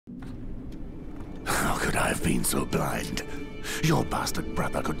could I have been so blind? Your bastard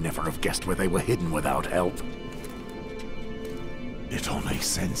brother could never have guessed where they were hidden without help. It all makes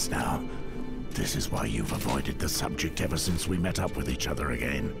sense now. This is why you've avoided the subject ever since we met up with each other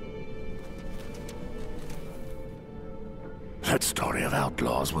again. That story of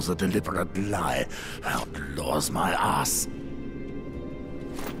outlaws was a deliberate lie. Outlaws, my ass.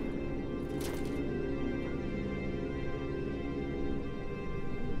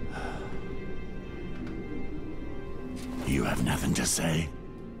 You have nothing to say?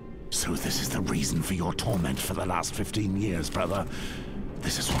 So this is the reason for your torment for the last 15 years, brother.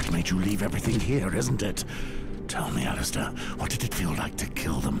 This is what made you leave everything here, isn't it? Tell me, Alester, what did it feel like to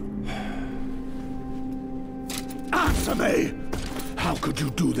kill them? Answer me! How could you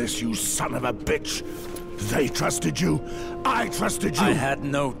do this, you son of a bitch? They trusted you. I trusted you. I had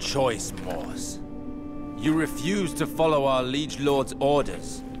no choice, Mors. You refused to follow our liege lord's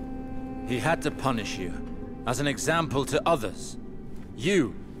orders. He had to punish you, as an example to others.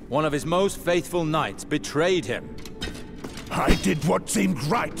 You, one of his most faithful knights, betrayed him. I did what seemed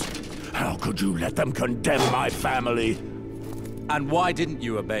right. How could you let them condemn my family? And why didn't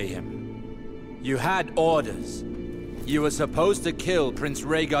you obey him? You had orders. You were supposed to kill Prince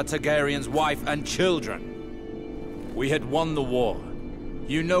Rhaegar Targaryen's wife and children. We had won the war.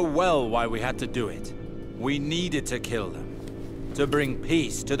 You know well why we had to do it. We needed to kill them. To bring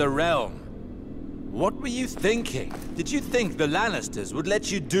peace to the realm. What were you thinking? Did you think the Lannisters would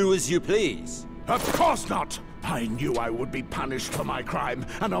let you do as you please? Of course not! I knew I would be punished for my crime,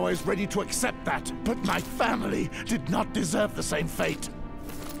 and I was ready to accept that. But my family did not deserve the same fate.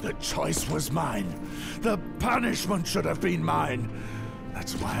 The choice was mine. The punishment should have been mine.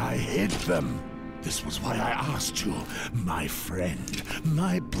 That's why I hid them. This was why I asked you, my friend,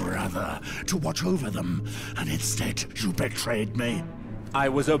 my brother, to watch over them. And instead, you betrayed me. I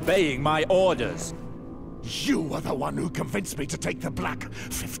was obeying my orders. You were the one who convinced me to take the Black.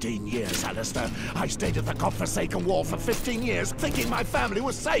 15 years, Alester. I stayed at the godforsaken wall for 15 years, thinking my family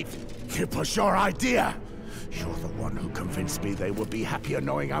was safe. It was your idea. You're the one who convinced me they would be happier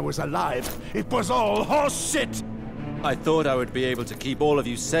knowing I was alive. It was all horse shit! I thought I would be able to keep all of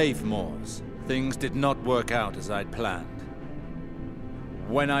you safe, Mors. Things did not work out as I'd planned.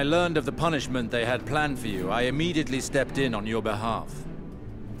 When I learned of the punishment they had planned for you, I immediately stepped in on your behalf.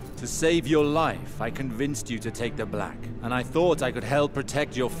 To save your life, I convinced you to take the Black, and I thought I could help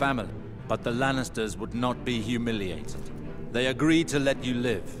protect your family. But the Lannisters would not be humiliated. They agreed to let you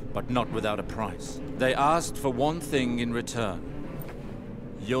live, but not without a price. They asked for one thing in return.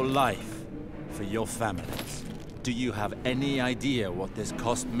 Your life for your families. Do you have any idea what this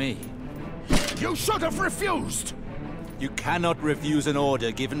cost me? You should have refused! You cannot refuse an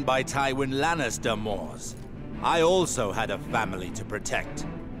order given by Tywin Lannister, Mors. I also had a family to protect.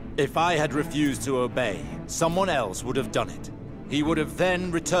 If I had refused to obey, someone else would have done it. He would have then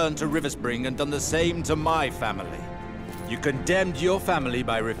returned to Riverspring and done the same to my family. You condemned your family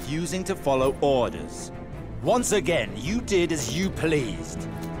by refusing to follow orders. Once again, you did as you pleased.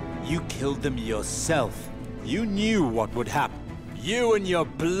 You killed them yourself. You knew what would happen. You and your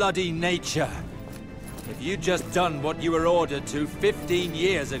bloody nature. If you'd just done what you were ordered to 15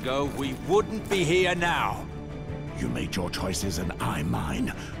 years ago, we wouldn't be here now. You made your choices and I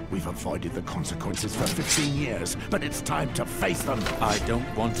mine. We've avoided the consequences for 15 years, but it's time to face them. I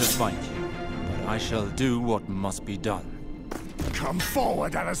don't want to fight you, but I shall do what must be done. Come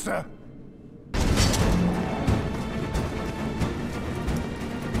forward, Alester!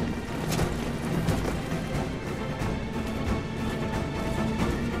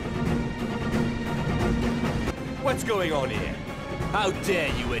 What's going on here? How dare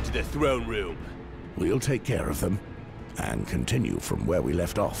you enter the throne room? We'll take care of them, and continue from where we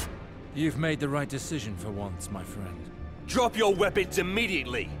left off. You've made the right decision for once, my friend. Drop your weapons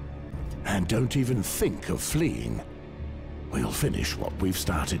immediately! And don't even think of fleeing. We'll finish what we've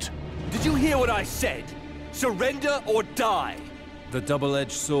started. Did you hear what I said? Surrender or die! The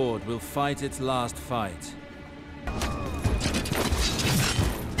double-edged sword will fight its last fight.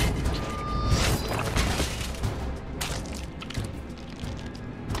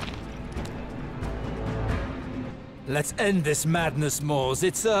 Let's end this madness, Mors.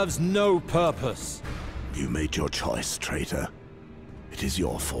 It serves no purpose. You made your choice, traitor. It is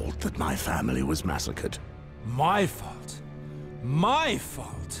your fault that my family was massacred. My fault? My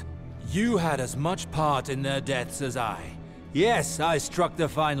fault? You had as much part in their deaths as I. Yes, I struck the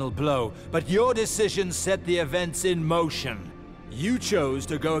final blow, but your decision set the events in motion. You chose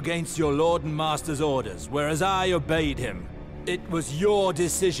to go against your lord and master's orders, whereas I obeyed him. It was your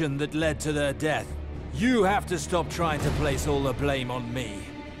decision that led to their death. You have to stop trying to place all the blame on me.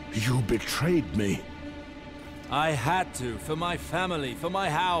 You betrayed me. I had to, for my family, for my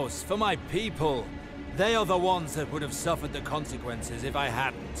house, for my people. They are the ones that would have suffered the consequences if I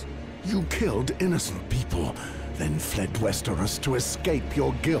hadn't. You killed innocent people, then fled Westeros to escape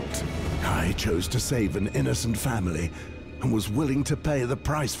your guilt. I chose to save an innocent family, and was willing to pay the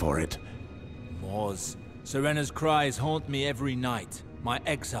price for it. Mors, Serena's cries haunt me every night. My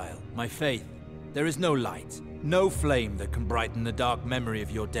exile, my faith. There is no light, no flame that can brighten the dark memory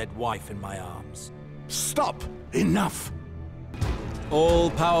of your dead wife in my arms. Stop! Enough!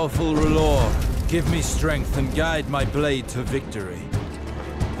 All-powerful R'hllor, give me strength and guide my blade to victory.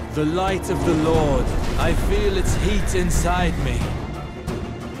 The light of the Lord, I feel its heat inside me.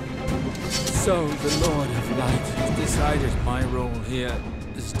 So the Lord of Light has decided my role here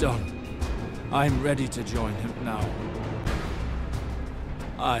is done. I'm ready to join him now.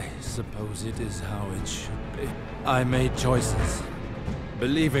 I suppose it is how it should be. I made choices,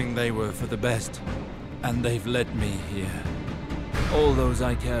 believing they were for the best, and they've led me here. All those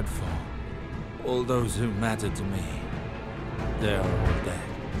I cared for, all those who mattered to me, they are all dead.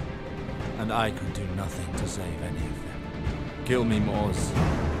 And I could do nothing to save any of them. Kill me, Mors.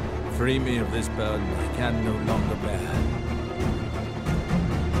 Free me of this burden I can no longer bear.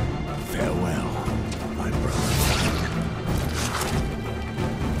 Farewell.